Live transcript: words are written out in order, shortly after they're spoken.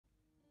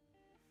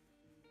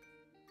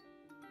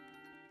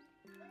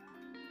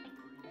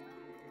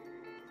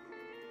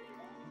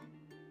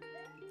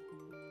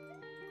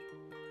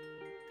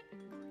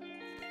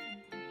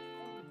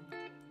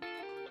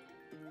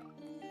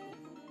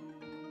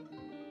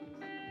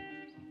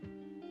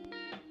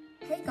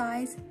Hey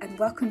guys, and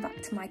welcome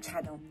back to my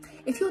channel.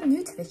 If you're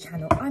new to this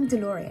channel, I'm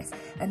Dolores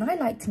and I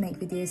like to make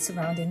videos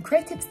surrounding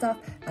creative stuff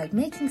like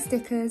making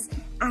stickers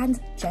and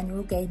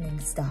general gaming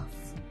stuff.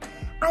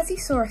 As you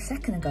saw a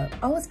second ago,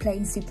 I was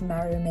playing Super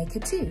Mario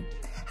Maker 2.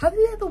 Have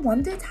you ever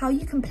wondered how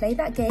you can play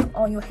that game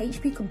on your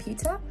HP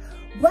computer?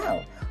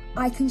 Well,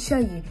 I can show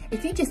you.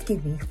 If you just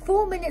give me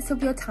 4 minutes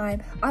of your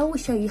time, I will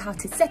show you how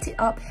to set it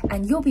up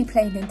and you'll be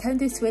playing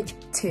Nintendo Switch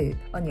 2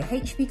 on your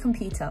HP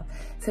computer.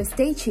 So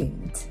stay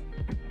tuned.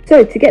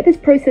 So to get this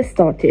process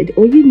started,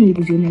 all you need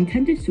is your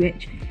Nintendo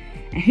Switch,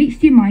 a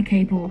HDMI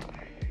cable,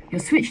 your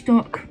Switch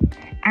dock,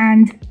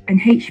 and an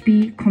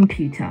HP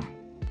computer.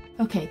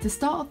 Okay, to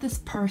start off this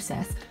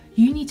process,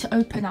 you need to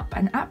open up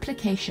an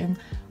application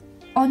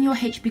on your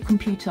HP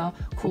computer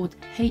called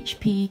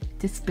HP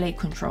Display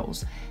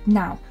Controls.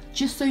 Now,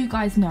 just so you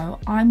guys know,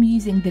 I'm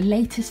using the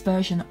latest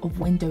version of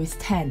Windows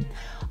 10.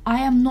 I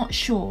am not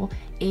sure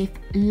if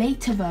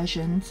later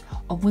versions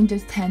of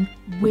Windows 10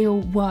 will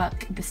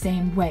work the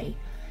same way.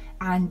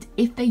 And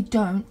if they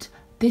don't,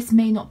 this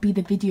may not be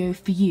the video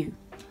for you.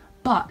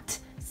 But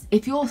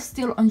if you're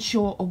still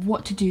unsure of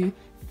what to do,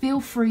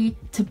 feel free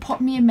to pop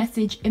me a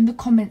message in the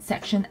comment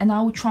section and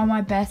I will try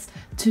my best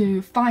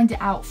to find it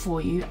out for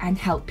you and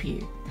help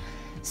you.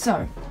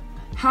 So,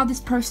 how this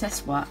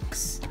process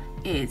works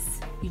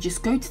is you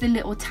just go to the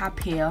little tab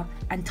here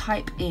and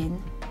type in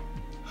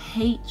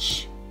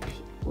HP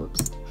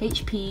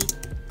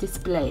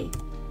Display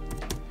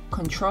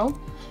Control.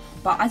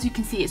 But as you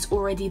can see, it's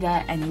already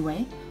there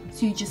anyway.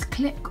 So you just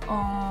click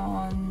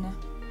on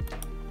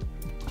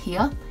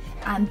here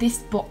and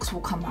this box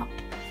will come up.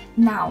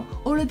 Now,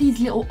 all of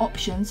these little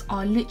options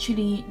are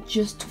literally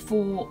just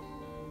for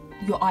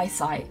your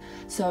eyesight.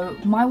 So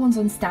my one's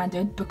on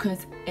standard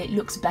because it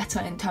looks better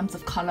in terms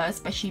of color,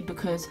 especially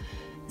because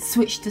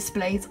Switch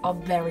displays are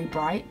very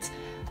bright.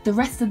 The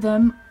rest of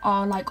them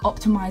are like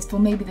optimized for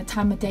maybe the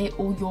time of day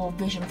or your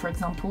vision, for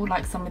example.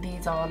 Like some of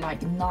these are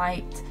like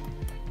night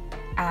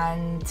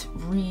and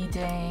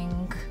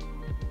reading,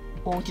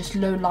 or just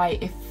low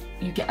light if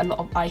you get a lot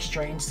of eye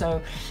strain. So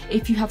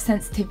if you have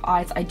sensitive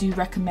eyes, I do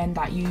recommend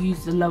that you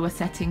use the lower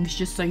settings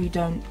just so you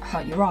don't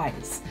hurt your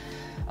eyes.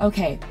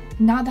 Okay,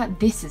 now that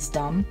this is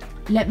done,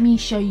 let me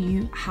show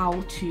you how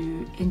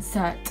to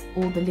insert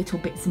all the little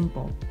bits and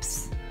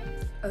bobs.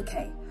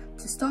 Okay,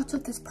 to start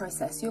off this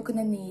process, you're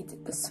gonna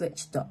need the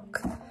Switch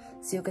dock.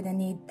 So you're gonna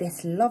need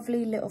this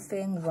lovely little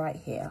thing right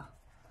here.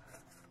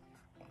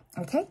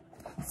 Okay,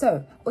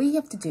 so all you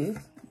have to do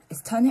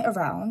is turn it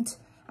around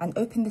and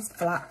open this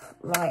flap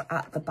right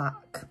at the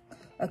back,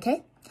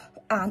 okay?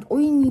 And all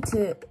you need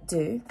to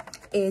do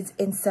is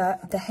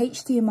insert the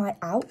HDMI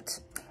out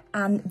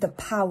and the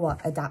power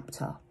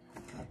adapter.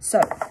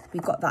 So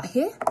we've got that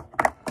here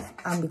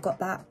and we've got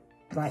that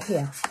right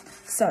here.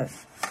 So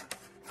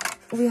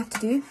all we have to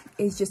do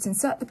is just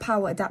insert the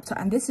power adapter,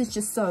 and this is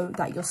just so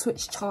that your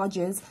Switch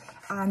charges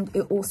and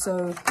it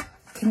also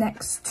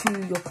connects to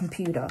your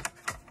computer.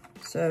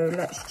 So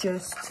let's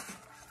just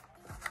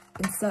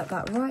insert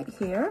that right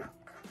here.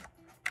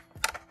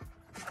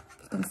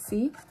 You can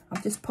see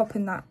I'm just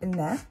popping that in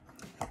there,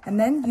 and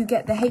then you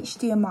get the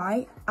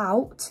HDMI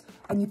out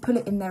and you pull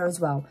it in there as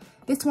well.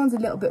 This one's a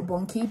little bit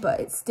wonky, but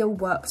it still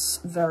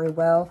works very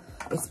well.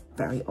 It's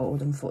very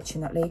old,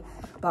 unfortunately,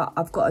 but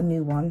I've got a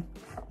new one.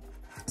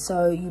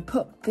 So you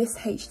put this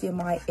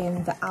HDMI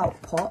in the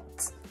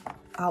output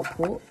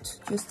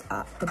just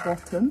at the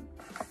bottom.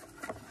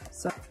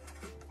 So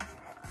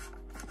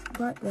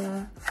right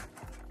there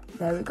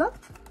we go.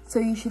 So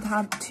you should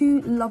have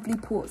two lovely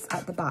ports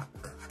at the back.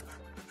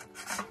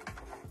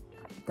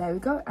 There we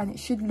go, and it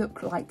should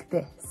look like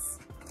this.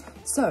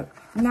 So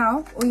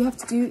now all you have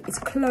to do is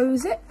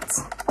close it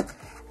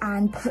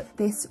and put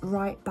this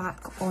right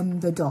back on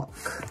the dock.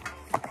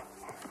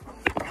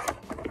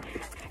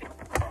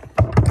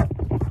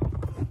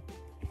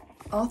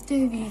 After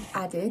you've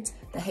added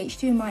the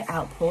HDMI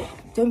output,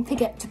 don't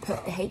forget to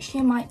put the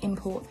HDMI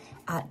input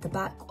at the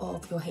back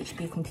of your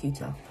HP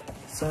computer.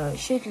 So it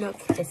should look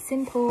as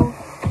simple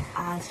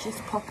as just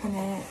popping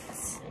it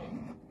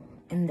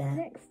in there.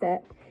 Next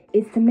step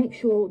is to make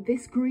sure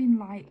this green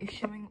light is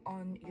showing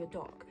on your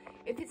dock.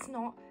 If it's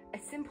not, a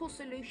simple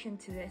solution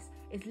to this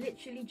is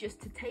literally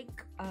just to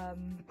take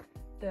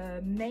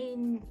the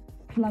main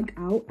plug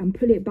out and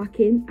pull it back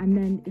in, and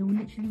then it will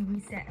literally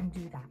reset and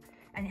do that.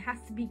 And it has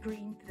to be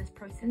green for this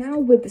process. Now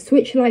with the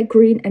Switch light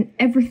green and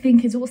everything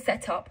is all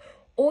set up,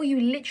 all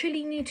you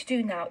literally need to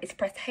do now is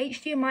press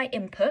HDMI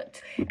input,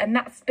 and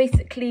that's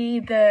basically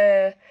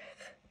the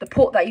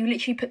port that you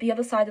literally put the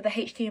other side of the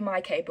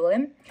HDMI cable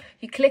in.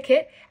 You click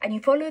it and you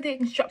follow the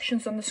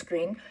instructions on the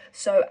screen.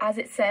 So as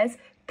it says,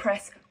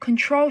 press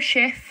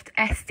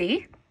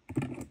Ctrl+Shift+SD.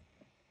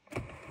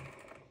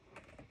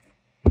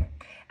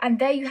 And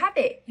there you have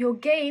it. Your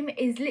game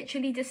is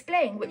literally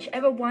displaying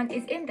whichever one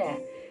is in there.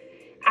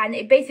 And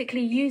it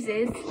basically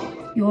uses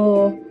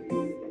your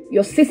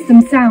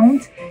system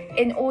sound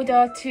in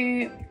order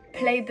to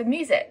play the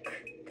music.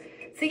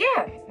 So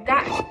yeah,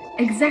 that's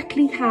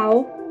exactly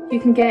how you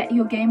can get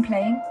your game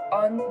playing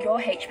on your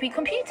HP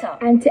computer.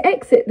 And to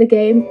exit the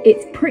game,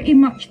 it's pretty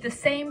much the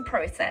same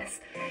process.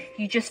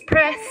 You just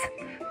press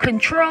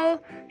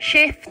Control,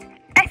 Shift,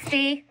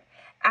 SD,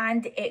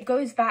 and it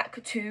goes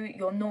back to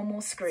your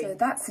normal screen. So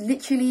that's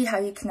literally how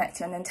you connect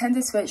your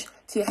Nintendo Switch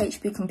to your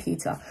HP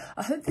computer.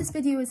 I hope this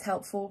video was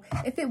helpful.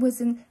 If it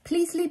wasn't,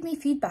 please leave me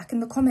feedback in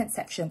the comment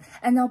section,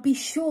 and I'll be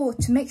sure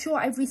to make sure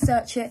I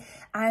research it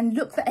and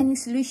look for any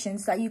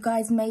solutions that you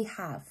guys may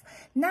have.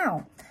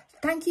 Now,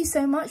 thank you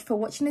so much for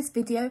watching this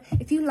video.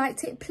 If you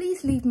liked it,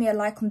 please leave me a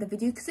like on the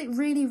video because it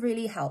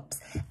really helps.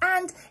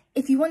 And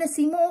if you want to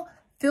see more,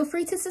 feel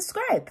free to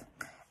subscribe.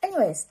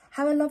 Anyways,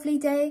 have a lovely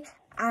day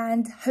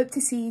and hope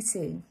to see you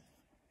soon.